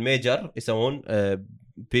هو الميجر يسوون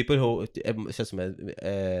people who شو اسمه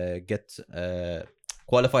get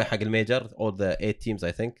qualify حق الميجر all the 8 teams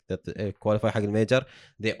I think that qualify حق الميجر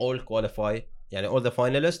they all qualify يعني all the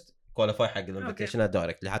finalists qualify حق الانفيتيشن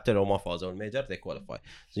directly حتى لو ما فازوا الميجر they qualify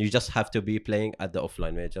so you just have to be playing at the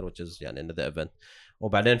offline major which is يعني another event.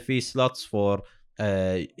 وبعدين في slots for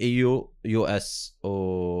EU US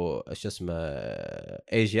و شو اسمه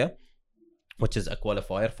Asia which is a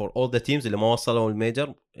qualifier for all the teams اللي ما وصلوا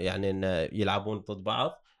الميجر يعني إن يلعبون ضد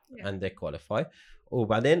بعض and they qualify.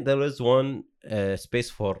 وبعدين there is one space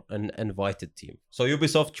for an invited team so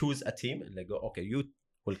Ubisoft choose a team and they go okay you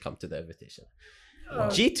will come to the invitation.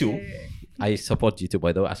 G2 I support G2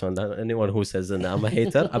 by the way عشان anyone who says that I'm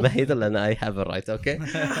a hater then I have a right okay.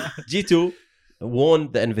 G2 won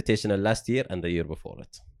the invitational last year and the year before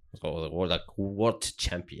it so they were like world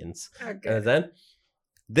champions. Okay. And then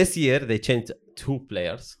this year they changed 2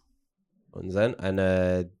 players and then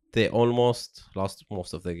they almost lost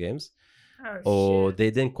most of their games or they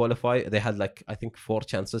didn't qualify. They had like I think 4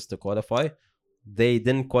 chances to qualify. They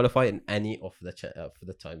didn't qualify in any of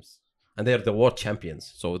the times and they're the world champions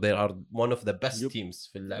so they are one of the best teams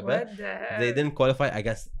في اللعبة. They didn't qualify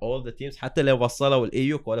against all the teams حتى لو وصلوا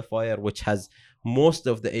EU qualifier which has most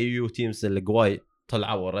of the EU teams اللي قواي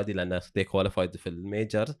طلعوا already لأن they qualified في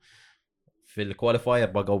الميجر في الكواليفاير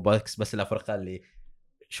بقوا بس الأفرقة اللي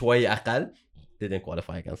شوي أقل didn't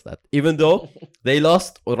qualify against that even though they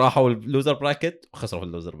lost وراحوا loser bracket وخسروا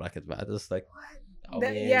في loser bracket بعد it's like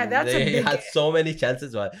yeah that's they a big had so many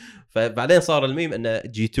chances فبعدين صار الميم ان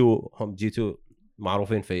G2 هم G2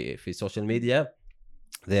 معروفين في السوشيال ميديا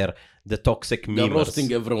they're the toxic They're memers.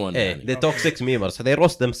 roasting everyone. ايه يعني. the toxic memers they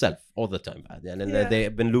roast themselves all the time بعد يعني Yeah.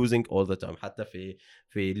 they've been losing all the time حتى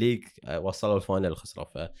في ليج وصلوا الفاينل وخسروا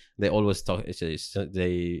ف they always talk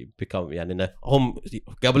they become يعني إنه هم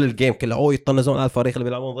قبل الجيم كله يطنزون على الفريق اللي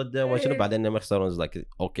بيلعبون ضده وما شنو بعدين لما يخسرون like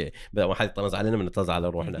اوكي ما حد يطنز علينا بنطنز على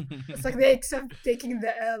روحنا It's like they accept taking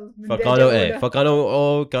the L من فكانوا الجولة. ايه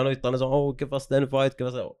فكانوا كانوا يطنزون give us the invite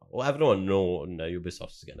give us و everyone know ان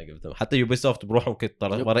Ubisoft is gonna give them حتى Ubisoft بروحهم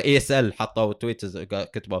مرة ESL حطوا تويت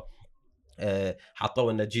كتبوا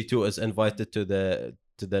حطوا ان G2 is invited to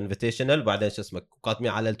the invitational بعدين شو اسمه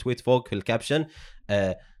كاتمين على التويت فوق في الكابشن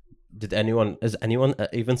is anyone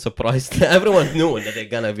even surprised everyone knew that they're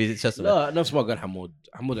gonna be شو اسمه لا نفس ما قال حمود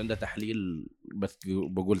عنده تحليل بس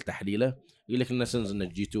بقول تحليله يقول لك ان since ان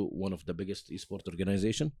G2 one of the biggest e-sport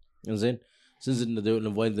organization انزين since ان they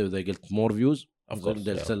invite them they get more views Of course,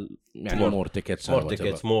 they'll yeah. sell يعني more tickets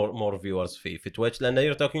more viewers في Twitch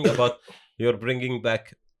لأن you're talking about you're bringing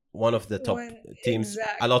back one of the top teams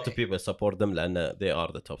a lot of people support them لأن they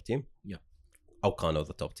are the top team Yeah. أو كانوا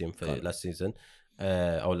the top team في last season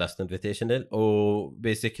أو last invitational or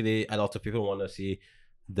basically a lot of people want to see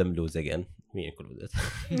them lose again me included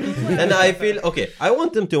and I feel okay I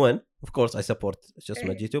want them to win of course I support just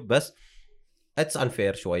my G2 بس it's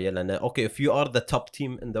unfair شوية لأن okay if you are the top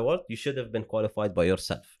team in the world you should have been qualified by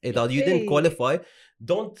yourself إذا you didn't qualify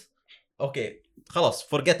don't okay خلاص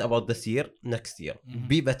forget about this year next year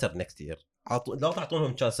be better next year لا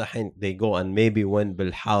تعطونهم chance الحين they go and maybe win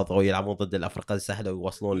بالحظ أو يلعبون ضد الأفريقيا السهلة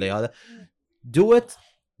ويوصلون لهذا do it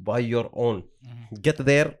by your own get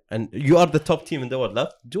there and you are the top team in the world لا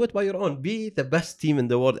do it by your own be the best team in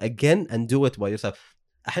the world again and do it by yourself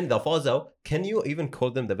الحين إذا فازوا can you even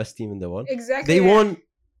call them the best team in the world Exactly. they won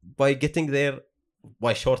by getting there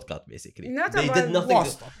by shortcut basically Not they about did nothing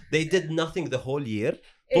واسطة. they did nothing the whole year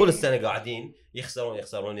طول السنة قاعدين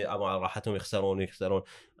يخسرون يلعبون على راحتهم يخسرون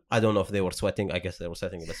I don't know if they were sweating I guess they were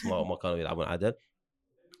sweating بس ما كانوا يلعبون عدل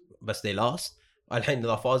بس they lost الحين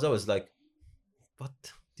إذا فازوا is like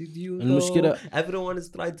what did you know المشكلة everyone is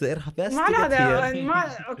trying their best ما to get هذا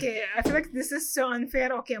here okay I feel like this is so unfair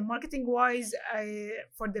okay marketing wise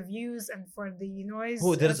for the views and for the noise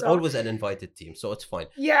oh there's so, always an invited team so it's fine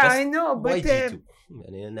yeah Just I know why but G2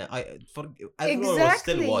 يعني I for everyone will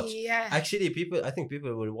still exactly watch yeah actually I think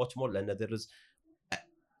people will watch more لأن there is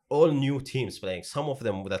all new teams playing some of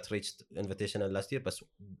them that reached invitational last year بس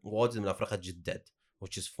واجد من الأفريقيا جدد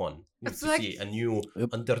which is fun It's to like- see a new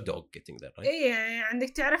underdog getting there right ايه يعني عندك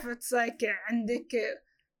تعرف it's like عندك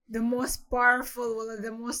the most powerful or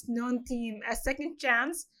the most known team a second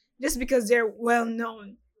chance just because they're well known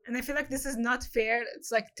and I feel like this is not fair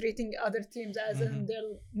it's like treating other teams as in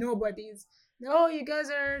they're nobodies no you guys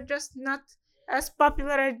are just not as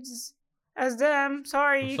popular as them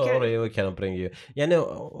sorry you can sorry we cannot bring you يعني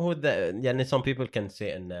who the يعني some people can say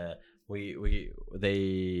and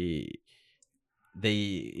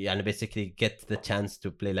they يعني basically get the chance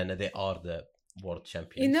to play لأن they are the world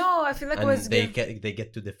champions you know I feel like and what's they get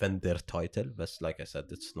to defend their title but like I said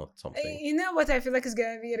it's not something you know what I feel like is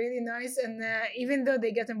gonna be really nice and even though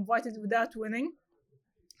they get invited without winning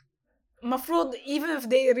مفروض even if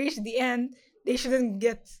they reach the end they shouldn't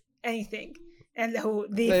get anything and who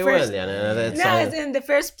the they first will يعني no it's in the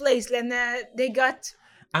first place لأن they got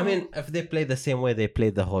I mean if they play the same way they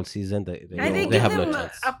played the whole season and they they give have no them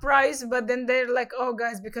chance a prize but then they're like oh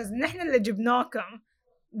guys because نحن اللي جبناكم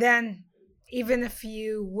then even if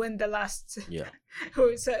you win the last yeah so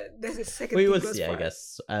this is second we team will goes see I far. guess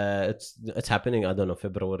it's happening I don't know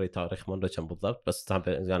February تاريخ ما ادري كم بالضبط بس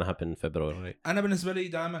it's gonna happen in February انا بالنسبه لي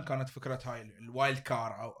دائما كانت فكره هاي الوايلد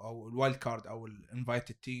كارد او الوايلد كارد او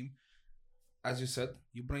الانفايتد تيم as you said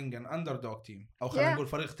you bring an underdog team او خلينا نقول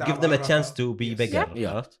فريق تعب give them a chance to be bigger Yep.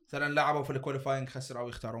 عرفت مثلا لعبوا في الكواليفاينج خسروا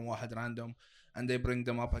يختارون واحد راندوم and they bring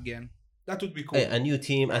them up again that would be cool a new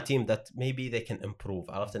team a team that maybe they can improve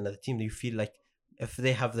عرفت another team you feel like if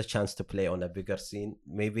they have the chance to play on a bigger scene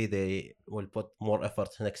maybe they will put more effort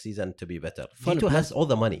next season to be better G2 has all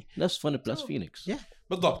the money نفس فن بلس فينيكس Yeah.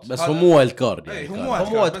 بالضبط بس هذا- هو مو وايلد كارد إيه، يعني هو كان. مو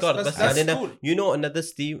هم وايد بس- كارد بس بس that's يعني cool. you know ان this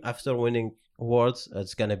team after winning awards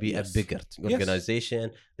it's gonna be a Yes. bigger organization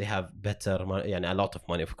they have better يعني a lot of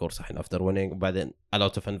money of course الحين after winning وبعدين a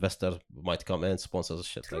lot of investors might come in sponsors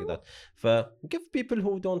shit like that ف give people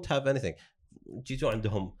who don't have anything G2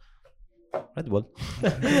 عندهم Red Bull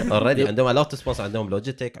already عندهم a lot of sponsors عندهم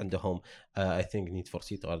Logitech عندهم I think Need for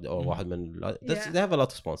Speed or واحد من they have a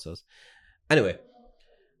lot of sponsors anyway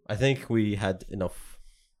I think we had enough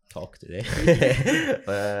talk today.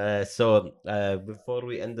 Before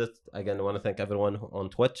we end it, again, I want to thank everyone on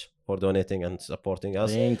Twitch for donating and supporting us.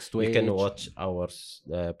 Thanks, You can Twitch. watch our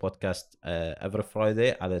podcast every Friday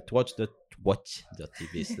على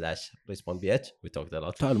twitch.tv/respawnbh. We talked a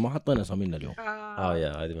lot. تعال ما حطينا اسامينا اليوم. Oh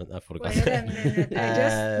yeah, I forgot. Wait a minute. I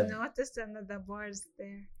just noticed another bars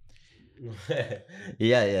there.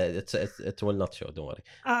 yeah, it will not show. Don't worry.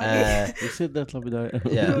 You said that بداية.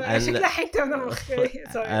 Yeah, شكلها حتة من مخي.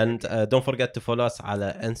 and don't forget to follow us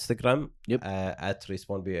على Instagram Yep. at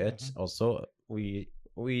respawnbh. Also, we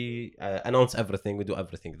announce everything. We do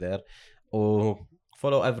everything there.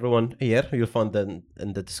 Follow everyone here. You'll find them in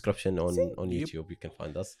the description on YouTube. You can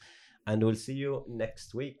find us, and we'll see you next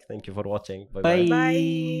week. Thank you for watching. Bye. Bye.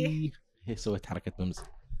 Bye. هي سويت حركة ممز.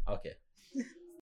 Okay.